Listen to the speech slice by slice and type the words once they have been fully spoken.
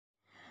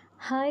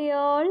Hi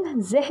all,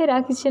 Zehra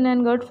kitchen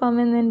and God farm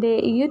എന്നെൻ്റെ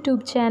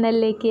YouTube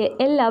ചാനലിലേക്ക്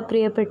എല്ലാ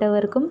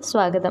പ്രിയപ്പെട്ടവർക്കും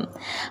സ്വാഗതം.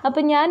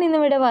 അപ്പോൾ ഞാൻ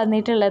ഇന്നിവിടെ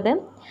വന്നിട്ടുള്ളത്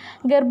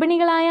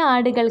ഗർഭിണികളായ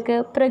ആടുകൾക്ക്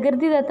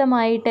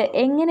പ്രകൃതിദത്തമായിട്ട്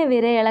എങ്ങനെ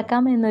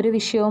വിരയിളക്കാം എന്നൊരു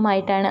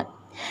വിഷയവുമായിട്ടാണ്.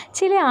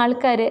 ചില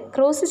ആൾക്കാർ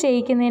ക്രോസ്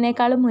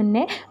ചെയ്യിക്കുന്നതിനേക്കാളും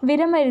മുന്നേ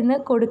വിരമരുന്ന്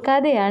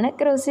കൊടുക്കാതെയാണ്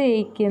ക്രോസ്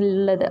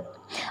ചെയ്യിക്കുള്ളത്.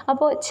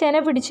 അപ്പോൾ ചെന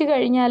പിടിച്ചു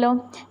കഴിഞ്ഞാലോ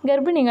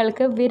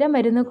ഗർഭിണികൾക്ക്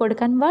വിരമരുന്ന്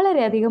കൊടുക്കാൻ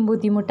വളരെയധികം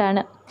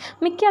ബുദ്ധിമുട്ടാണ്.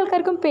 മിക്ക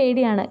ആൾക്കാർക്കും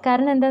പേടിയാണ്.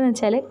 കാരണം എന്താണെന്ന്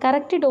വെച്ചാൽ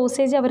കറക്റ്റ്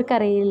ഡോസേജ്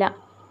അവർക്കറിയില്ല.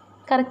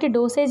 കറക്റ്റ്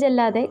ഡോസേജ്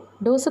അല്ലാതെ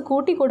ഡോസ്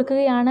കൂട്ടി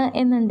കൊടുക്കുകയാണ്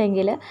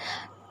എന്നുണ്ടെങ്കിൽ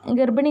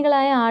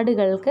ഗർഭിണികളായ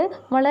ആടുകൾക്ക്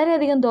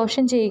വളരെയധികം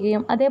ദോഷം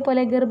ചെയ്യുകയും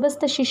അതേപോലെ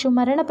ഗർഭസ്ഥ ശിശു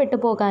മരണപ്പെട്ടു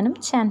പോകാനും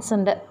ചാൻസ്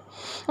ഉണ്ട്.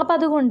 അപ്പോൾ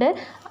അതുകൊണ്ട്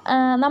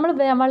നമ്മൾ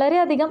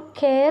വളരെയധികം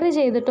കെയർ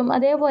ചെയ്തിട്ടും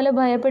അതേപോലെ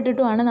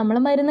ഭയപ്പെട്ടിട്ടുമാണ് നമ്മൾ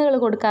മരുന്നുകൾ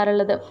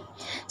കൊടുക്കാറുള്ളത്.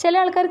 ചില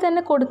ആൾക്കാർ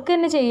തന്നെ കൊടുക്കുക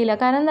തന്നെ ചെയ്യില്ല.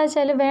 കാരണം എന്താ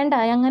വെച്ചാൽ വേണ്ട,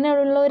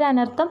 അങ്ങനെയുള്ള ഒരു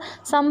അനർത്ഥം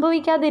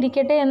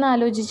സംഭവിക്കാതിരിക്കട്ടെ എന്ന്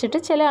ആലോചിച്ചിട്ട്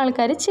ചില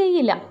ആൾക്കാർ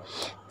ചെയ്യില്ല.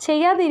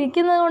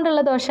 ചെയ്യാതിരിക്കുന്നത്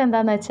കൊണ്ടുള്ള ദോഷം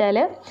എന്താണെന്ന് വെച്ചാൽ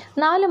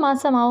 4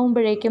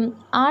 മാസമാവുമ്പോഴേക്കും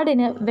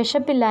ആടിന്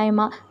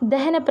വിശപ്പില്ലായ്മ,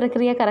 ദഹന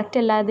പ്രക്രിയ കറക്റ്റ്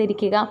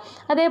അല്ലാതിരിക്കുക,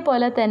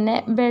 അതേപോലെ തന്നെ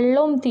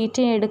വെള്ളവും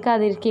തീറ്റയും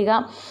എടുക്കാതിരിക്കുക,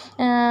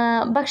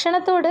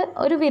 ഭക്ഷണത്തോട്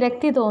ഒരു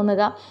വിരക്തി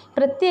തോന്നുക.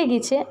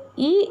 പ്രത്യേകിച്ച്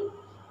ഈ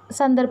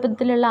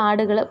സന്ദർഭത്തിലുള്ള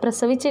ആടുകൾ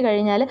പ്രസവിച്ച്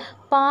കഴിഞ്ഞാൽ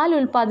പാൽ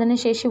ഉൽപ്പാദന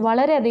ശേഷി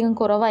വളരെയധികം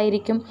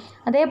കുറവായിരിക്കും.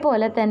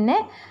 അതേപോലെ തന്നെ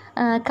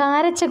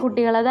കാരച്ച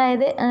കുട്ടികൾ,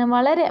 അതായത്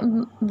വളരെ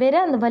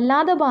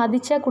വല്ലാതെ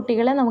ബാധിച്ച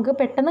കുട്ടികളെ നമുക്ക്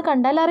പെട്ടെന്ന്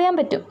കണ്ടാൽ അറിയാൻ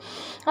പറ്റും.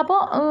 അപ്പോൾ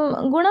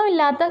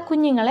ഗുണമില്ലാത്ത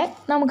കുഞ്ഞുങ്ങളെ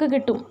നമുക്ക്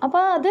കിട്ടും.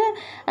 അപ്പോൾ അത്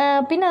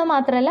പിന്നെ അത്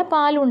മാത്രമല്ല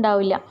പാലും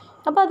ഉണ്ടാവില്ല.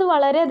 അപ്പോൾ അത്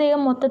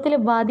വളരെയധികം മൊത്തത്തിൽ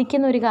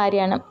ബാധിക്കുന്ന ഒരു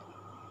കാര്യമാണ്.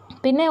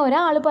 പിന്നെ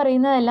ഒരാൾ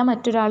പറയുന്നതല്ല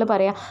മറ്റൊരാൾ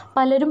പറയാം.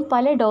 പലരും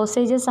പല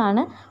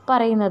ഡോസേജസാണ്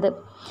പറയുന്നത്.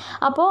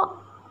 അപ്പോൾ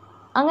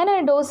അങ്ങനെ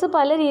ഡോസ്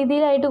പല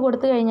രീതിയിലായിട്ട്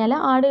കൊടുത്തു കഴിഞ്ഞാൽ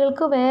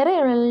ആടുകൾക്ക് വേറെ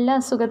എല്ലാ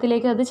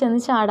അസുഖത്തിലേക്കും അത് ചെന്ന്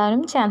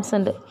ചാടാനും ചാൻസ്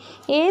ഉണ്ട്.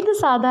 ഏത്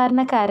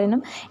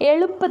സാധാരണക്കാരനും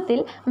എളുപ്പത്തിൽ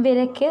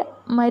വിരയ്ക്ക്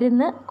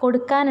മരുന്ന്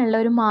കൊടുക്കാനുള്ള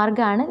ഒരു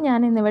മാർഗ്ഗമാണ് ഞാൻ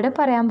ഇന്നിവിടെ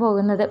പറയാൻ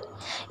പോകുന്നത്.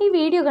 ഈ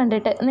വീഡിയോ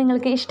കണ്ടിട്ട്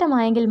നിങ്ങൾക്ക്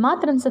ഇഷ്ടമായെങ്കിൽ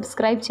മാത്രം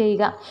സബ്സ്ക്രൈബ്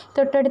ചെയ്യുക.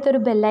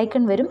 തൊട്ടടുത്തൊരു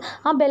ബെല്ലൈക്കൺ വരും.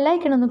 ആ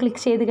ബെല്ലൈക്കൺ ഒന്ന്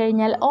ക്ലിക്ക് ചെയ്ത്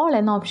കഴിഞ്ഞാൽ ഓൾ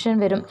എന്ന ഓപ്ഷൻ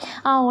വരും.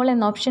 ആ ഓൾ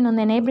എന്ന ഓപ്ഷൻ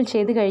ഒന്ന് എനേബിൾ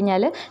ചെയ്ത്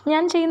കഴിഞ്ഞാൽ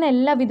ഞാൻ ചെയ്യുന്ന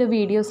എല്ലാവിധ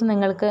വീഡിയോസും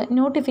നിങ്ങൾക്ക്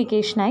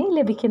നോട്ടിഫിക്കേഷനായി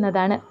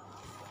ലഭിക്കുന്നതാണ്.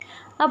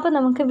 അപ്പോൾ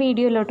നമുക്ക്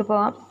വീഡിയോയിലോട്ട്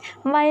പോകാം.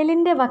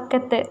 വയലിൻ്റെ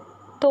വക്കത്ത്,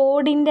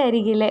 തോടിൻ്റെ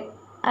അരികിൽ,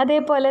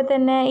 അതേപോലെ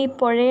തന്നെ ഈ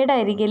പുഴയുടെ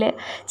അരികിൽ,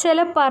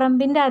 ചില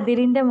പറമ്പിൻ്റെ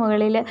അതിരിൻ്റെ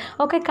മുകളിൽ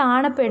ഒക്കെ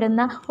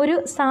കാണപ്പെടുന്ന ഒരു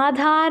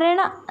സാധാരണ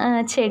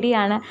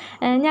ചെടിയാണ്.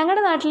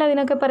 ഞങ്ങളുടെ നാട്ടിൽ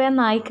അതിനൊക്കെ പറയാം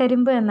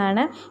നായ്ക്കരിമ്പ്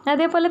എന്നാണ്.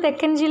 അതേപോലെ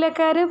തെക്കൻ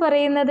ജില്ലക്കാർ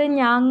പറയുന്നത്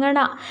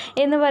ഞാങ്ങണ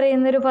എന്ന്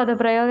പറയുന്നൊരു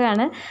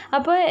പദപ്രയോഗമാണ്.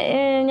 അപ്പോൾ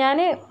ഞാൻ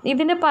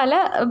ഇതിൻ്റെ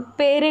പല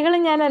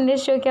പേരുകളും ഞാൻ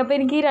അന്വേഷിച്ച് നോക്കി. അപ്പോൾ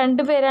എനിക്ക് ഈ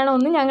 2 പേരാണ്.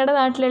 ഒന്ന് ഞങ്ങളുടെ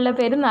നാട്ടിലുള്ള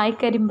പേര്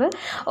നായ്ക്കരിമ്പ്,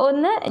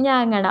 ഒന്ന്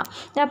ഞാങ്ങണ.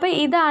 അപ്പോൾ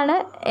ഇതാണ്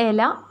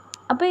ഇല.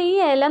 അപ്പോൾ ഈ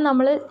ഇല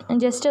നമ്മൾ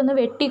ജസ്റ്റ് ഒന്ന്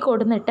വെട്ടി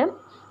കൊടുന്നിട്ട്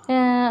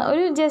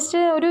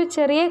ഒരു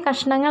ചെറിയ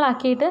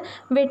കഷ്ണങ്ങളാക്കിയിട്ട്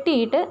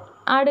വെട്ടിയിട്ട്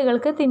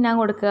ആടുകൾക്ക് തിന്നാൻ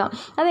കൊടുക്കുക.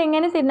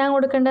 അതെങ്ങനെ തിന്നാൻ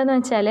കൊടുക്കേണ്ടതെന്ന്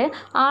വെച്ചാൽ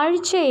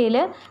ആഴ്ചയിൽ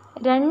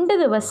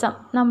 2 ദിവസം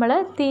നമ്മൾ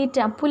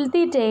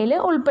പുൽത്തീറ്റയിൽ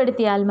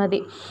ഉൾപ്പെടുത്തിയാൽ മതി.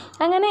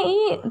 അങ്ങനെ ഈ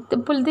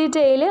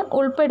പുൽത്തീറ്റയിൽ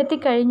ഉൾപ്പെടുത്തി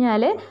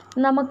കഴിഞ്ഞാൽ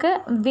നമുക്ക്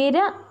വിര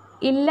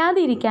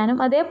ഇല്ലാതിരിക്കാനും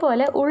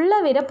അതേപോലെ ഉള്ള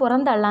വിര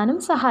പുറന്തള്ളാനും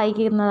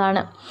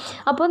സഹായിക്കുന്നതാണ്.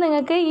 അപ്പോൾ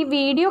നിങ്ങൾക്ക് ഈ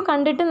വീഡിയോ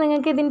കണ്ടിട്ട്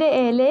നിങ്ങൾക്ക് ഇതിൻ്റെ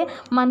ഇല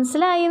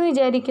മനസ്സിലായി എന്ന്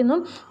വിചാരിക്കുന്നു.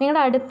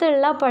 നിങ്ങളുടെ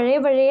അടുത്തുള്ള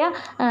പഴയ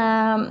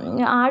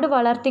ആട്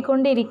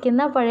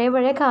വളർത്തിക്കൊണ്ടിരിക്കുന്ന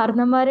പഴയ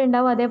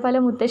കാർന്നന്മാരുണ്ടാവും,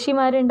 അതേപോലെ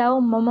മുത്തശ്ശിമാരുണ്ടാവും,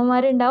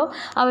 ഉമ്മമ്മമാരുണ്ടാവും.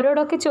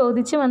 അവരോടൊക്കെ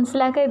ചോദിച്ച്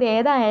മനസ്സിലാക്കുക ഇത്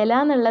ഏതാ ഇല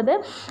എന്നുള്ളത്.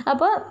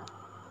 അപ്പോൾ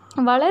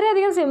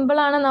വളരെയധികം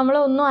സിമ്പിളാണ്.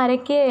 നമ്മളൊന്നും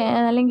അരയ്ക്കുക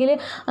അല്ലെങ്കിൽ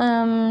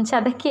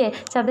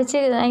ചതച്ച്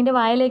അതിൻ്റെ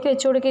വായിലേക്ക്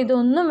വെച്ച് കൊടുക്കുക,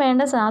 ഇതൊന്നും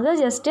വേണ്ട. സാധാ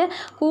ജസ്റ്റ്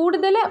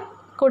കൂടുതൽ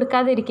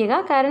കൊടുക്കാതിരിക്കുക.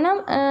 കാരണം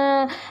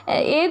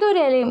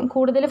ഏതൊരു ഇലയും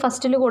കൂടുതൽ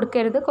ഫസ്റ്റിൽ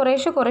കൊടുക്കരുത്.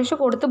 കുറേശ്ശെ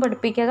കൊടുത്ത്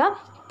പഠിപ്പിക്കുക.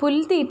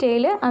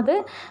 പുൽത്തീറ്റയിൽ അത്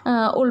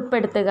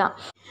ഉൾപ്പെടുത്തുക.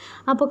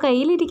 അപ്പോൾ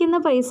കയ്യിലിരിക്കുന്ന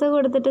പൈസ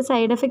കൊടുത്തിട്ട്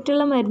സൈഡ്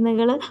എഫക്റ്റുള്ള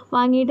മരുന്നുകൾ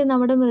വാങ്ങിയിട്ട്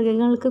നമ്മുടെ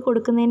മൃഗങ്ങൾക്ക്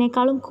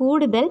കൊടുക്കുന്നതിനേക്കാളും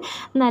കൂടുതൽ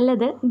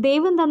നല്ലത്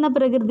ദൈവം തന്ന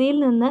പ്രകൃതിയിൽ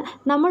നിന്ന്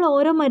നമ്മൾ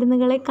ഓരോ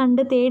മരുന്നുകളെ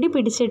കണ്ട് തേടി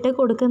പിടിച്ചിട്ട്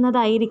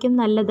കൊടുക്കുന്നതായിരിക്കും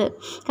നല്ലത്.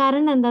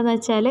 കാരണം എന്താണെന്ന്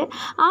വെച്ചാൽ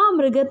ആ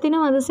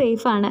മൃഗത്തിനും അത്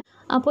സേഫാണ്.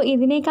 അപ്പോൾ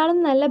ഇതിനേക്കാളും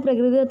നല്ല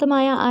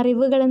പ്രകൃതിദത്തമായ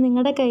അറിവുകൾ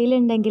നിങ്ങളുടെ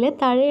കയ്യിലുണ്ടെങ്കിൽ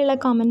താഴെയുള്ള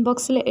കമൻറ്റ്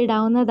ബോക്സിൽ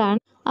ഇടാവുന്നതാണ്.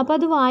 അപ്പോൾ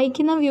അത്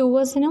വായിക്കുന്ന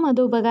വ്യൂവേഴ്സിനും അത്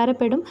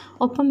ഉപകാരപ്പെടും,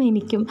 ഒപ്പം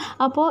എനിക്കും.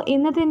 അപ്പോൾ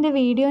ഇന്നത്തെ എൻ്റെ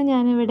വീഡിയോ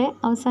ഞാനിവിടെ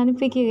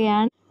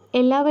അവസാനിപ്പിക്കുകയാണ്.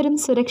 എല്ലാവരും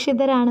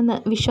സുരക്ഷിതരാണെന്ന്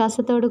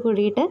വിശ്വാസത്തോട്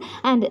കൂടിയിട്ട്.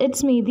 And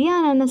it's me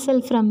Diana Nazal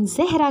from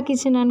Zehra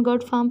kitchen and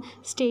God farm.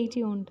 Stay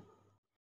tuned.